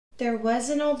There was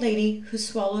an old lady who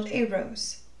swallowed a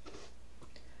rose.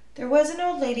 There was an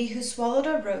old lady who swallowed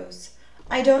a rose.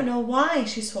 I don't know why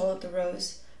she swallowed the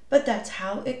rose, but that's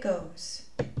how it goes.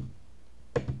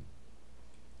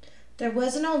 There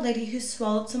was an old lady who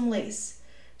swallowed some lace.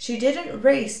 She didn't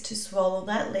race to swallow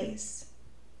that lace.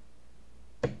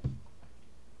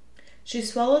 She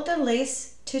swallowed the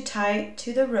lace to tie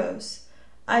to the rose.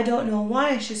 I don't know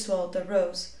why she swallowed the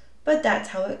rose, but that's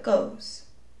how it goes.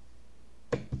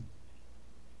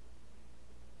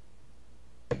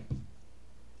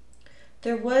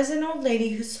 There was an old lady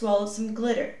who swallowed some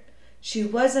glitter. She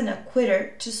wasn't a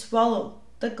quitter to swallow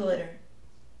the glitter.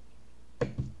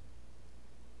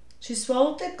 She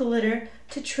swallowed the glitter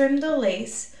to trim the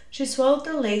lace. She swallowed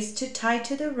the lace to tie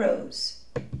to the rose.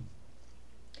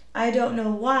 I don't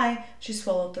know why she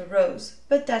swallowed the rose,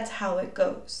 but that's how it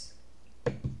goes.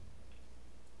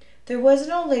 There was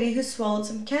an old lady who swallowed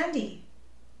some candy.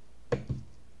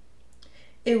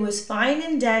 It was fine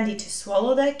and dandy to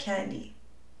swallow that candy.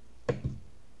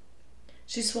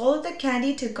 She swallowed the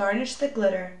candy to garnish the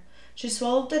glitter. She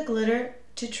swallowed the glitter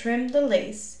to trim the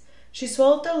lace. She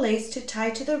swallowed the lace to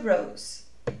tie to the rose.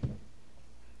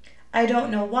 I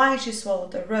don't know why she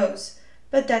swallowed the rose,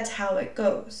 but that's how it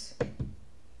goes.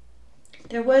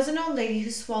 There was an old lady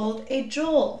who swallowed a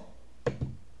jewel.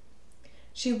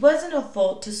 She wasn't a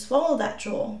fool to swallow that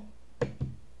jewel.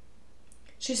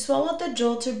 She swallowed the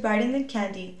jewel to brighten the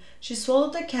candy. She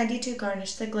swallowed the candy to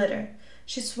garnish the glitter.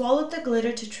 She swallowed the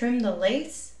glitter to trim the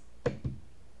lace.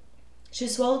 She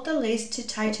swallowed the lace to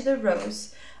tie to the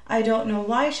rose. I don't know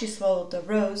why she swallowed the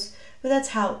rose, but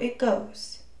that's how it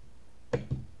goes.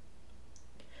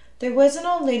 There was an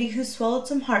old lady who swallowed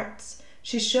some hearts.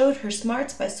 She showed her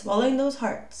smarts by swallowing those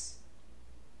hearts.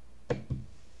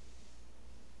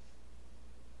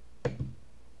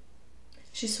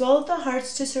 She swallowed the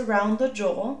hearts to surround the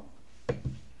jewel.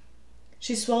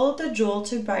 She swallowed the jewel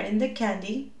to brighten the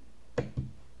candy.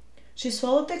 She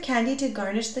swallowed the candy to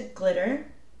garnish the glitter.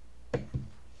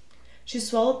 She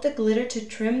swallowed the glitter to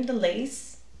trim the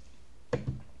lace.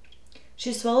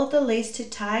 She swallowed the lace to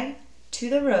tie to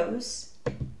the rose.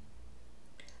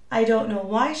 I don't know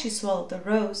why she swallowed the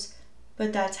rose,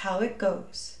 but that's how it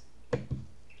goes.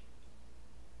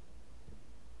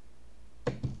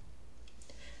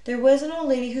 There was an old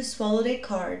lady who swallowed a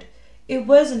card. It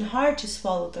wasn't hard to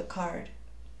swallow the card.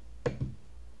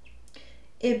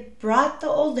 It brought the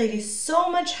old lady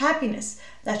so much happiness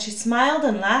that she smiled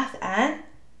and laughed and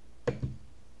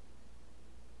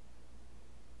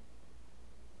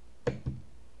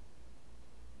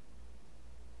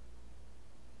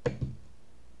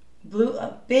blew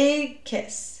a big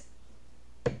kiss.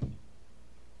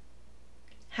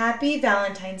 Happy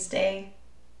Valentine's Day.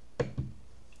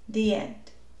 The end.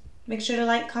 Make sure to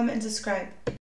like, comment, and subscribe.